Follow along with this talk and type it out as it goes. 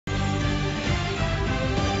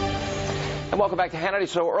And welcome back to Hannity.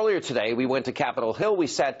 So earlier today, we went to Capitol Hill. We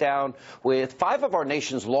sat down with 5 of our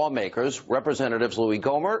nation's lawmakers, Representatives Louie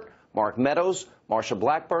Gohmert, Mark Meadows, Marsha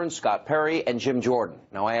Blackburn, Scott Perry, and Jim Jordan.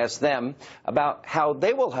 Now, I asked them about how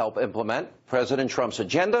they will help implement President Trump's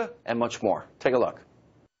agenda and much more. Take a look.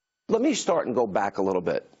 Let me start and go back a little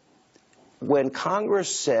bit. When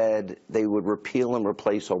Congress said they would repeal and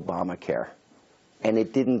replace Obamacare, and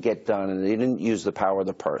it didn't get done, and they didn't use the power of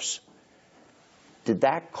the purse, did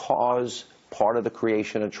that cause part of the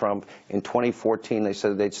creation of Trump? In 2014, they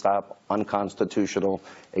said they'd stop unconstitutional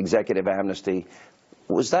executive amnesty.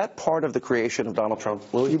 Was that part of the creation of Donald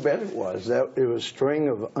Trump, Louie? You bet it was. It was a string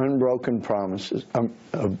of unbroken promises,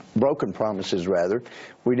 broken promises, rather.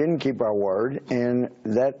 We didn't keep our word, and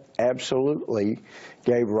that absolutely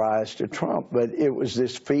gave rise to Trump. But it was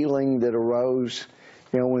this feeling that arose,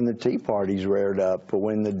 you know, when the Tea Parties reared up,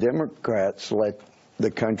 when the Democrats let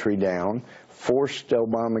the country down, forced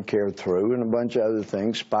Obamacare through, and a bunch of other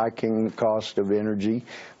things, spiking the cost of energy.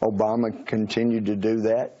 Obama continued to do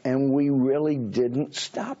that, and we really didn't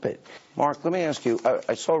stop it. Mark, let me ask you,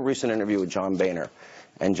 I saw a recent interview with John Boehner,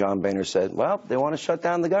 and John Boehner said, well, they want to shut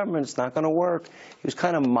down the government. It's not going to work. He was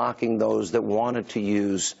kind of mocking those that wanted to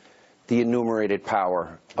use the enumerated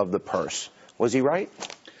power of the purse. Was he right?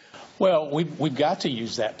 Well, we've got to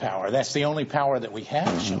use that power. That's the only power that we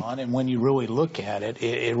have, Sean. And when you really look at it,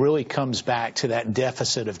 it really comes back to that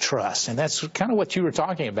deficit of trust. And that's kind of what you were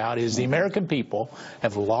talking about, is the American people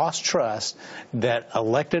have lost trust that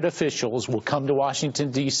elected officials will come to Washington,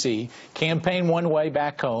 D.C., campaign one way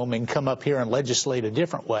back home, and come up here and legislate a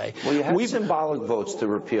different way. Well, you have symbolic votes to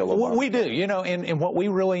repeal Obama. We do. You know, and what we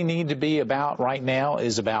really need to be about right now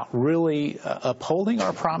is about really upholding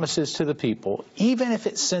our promises to the people, even if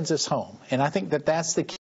it sends us home. And I think that that's the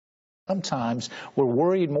key. Sometimes we're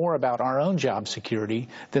worried more about our own job security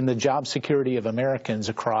than the job security of Americans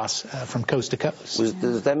across from coast to coast.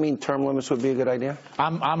 Does that mean term limits would be a good idea?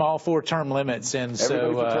 I'm all for term limits, and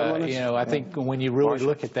so you know, I think when you really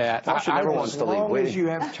look at that, never wants to leave. As long as you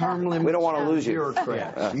have term limits, we don't want to lose you.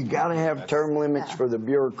 Bureaucrats. You got to have term limits for the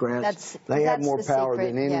bureaucrats. They have more power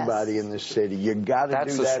than anybody in this city. You got to do that.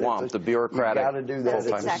 That's the swamp, the bureaucratic. You got to do that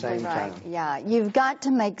That's at the same right. time. Yeah, you've got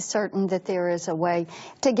to make certain that there is a way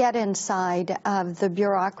to get inside of the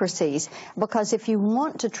bureaucracies, because if you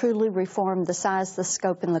want to truly reform the size, the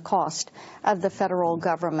scope, and the cost of the federal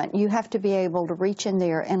government, you have to be able to reach in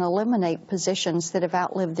there and eliminate positions that have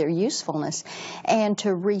outlived their usefulness and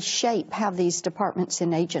to reshape how these departments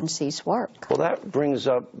and agencies work. Well, that brings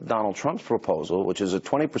up Donald Trump's proposal, which is a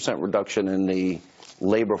 20% reduction in the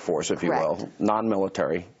labor force, if you will,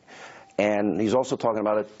 non-military. And he's also talking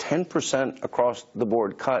about a 10% across the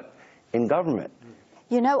board cut in government.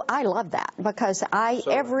 You know, I love that, because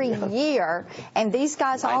every year, and these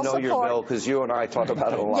guys all support. I know your bill, because you and I talk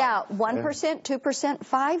about it a lot. Yeah, 1%, 2%,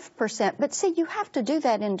 5%. But see, you have to do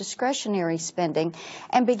that in discretionary spending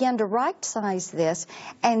and begin to right-size this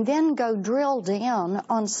and then go drill down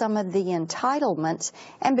on some of the entitlements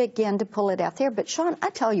and begin to pull it out there. But, Sean, I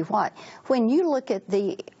tell you what, when you look at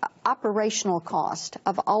the operational cost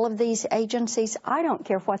of all of these agencies, I don't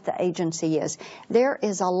care what the agency is. There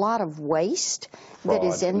is a lot of waste that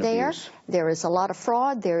is in there. There is a lot of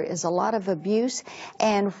fraud. There is a lot of abuse.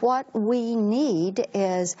 And what we need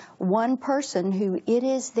is one person who it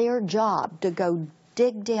is their job to go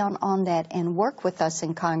dig down on that and work with us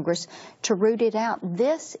in Congress to root it out.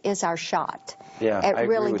 This is our shot at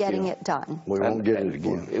really getting it done. We won't get it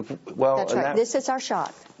again. Well, that's right. This is our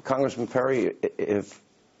shot. Congressman Perry,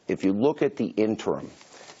 if you look at the interim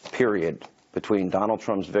period between Donald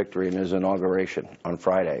Trump's victory and his inauguration on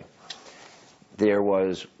Friday, there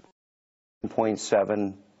was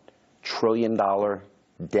 $1.7 trillion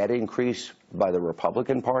debt increase by the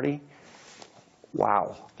Republican Party.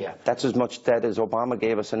 Wow. Yeah. That's as much debt as Obama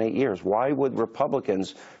gave us in 8 years. Why would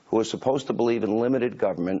Republicans, who are supposed to believe in limited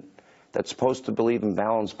government, that's supposed to believe in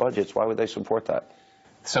balanced budgets, why would they support that?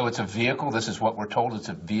 So it's a vehicle. This is what we're told. It's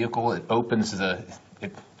a vehicle. It opens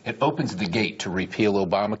the gate to repeal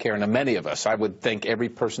Obamacare. And many of us, I would think every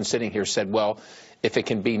person sitting here said, well, if it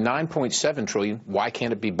can be 9.7 trillion, why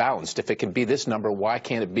can't it be balanced? If it can be this number, why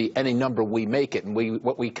can't it be any number we make it? And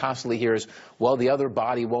what we constantly hear is, well, the other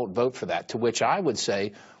body won't vote for that. To which I would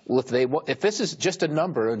say, well, if this is just a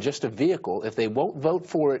number and just a vehicle, if they won't vote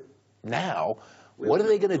for it now, what are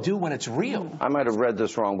they going to do when it's real? I might have read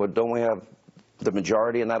this wrong, but don't we have the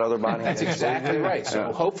majority in that other body? That's exactly right.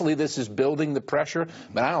 So hopefully this is building the pressure,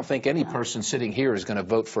 but I don't think any person sitting here is going to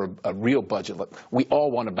vote for a real budget. We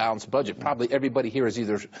all want a balanced budget. Probably everybody here is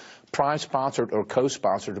either prime-sponsored or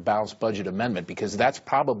co-sponsored a balanced budget amendment, because that's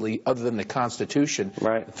probably, other than the Constitution,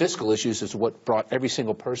 right, the fiscal issues is what brought every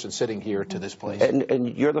single person sitting here to this place.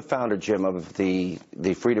 And you're the founder, Jim, of the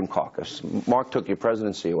Freedom Caucus. Mark took your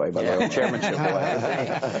presidency away, by the way, chairmanship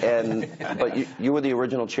away. But you were the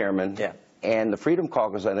original chairman. Yeah. And the Freedom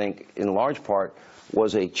Caucus, I think, in large part,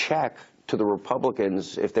 was a check to the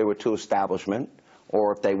Republicans if they were too establishment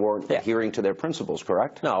or if they weren't adhering to their principles,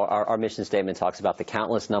 correct? No, our mission statement talks about the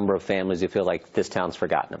countless number of families who feel like this town's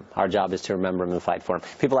forgotten them. Our job is to remember them and fight for them.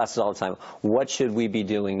 People ask us all the time, what should we be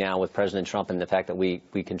doing now with President Trump and the fact that we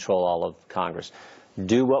control all of Congress?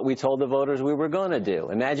 Do what we told the voters we were going to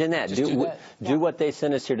do. Imagine that. Do what they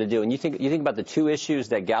sent us here to do. And you think about the two issues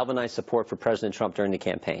that galvanized support for President Trump during the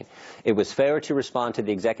campaign. It was failure to respond to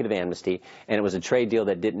the executive amnesty, and it was a trade deal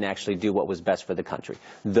that didn't actually do what was best for the country.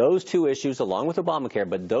 Those two issues, along with Obamacare,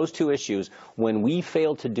 but those two issues, when we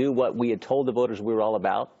failed to do what we had told the voters we were all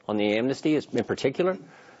about on the amnesty in particular,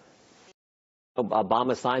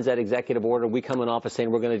 Obama signs that executive order. We come in office saying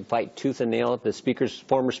we're going to fight tooth and nail, the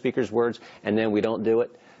former speaker's words, and then we don't do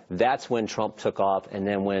it. That's when Trump took off, and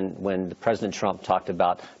then when President Trump talked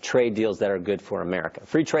about trade deals that are good for America.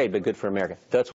 Free trade, but good for America. That's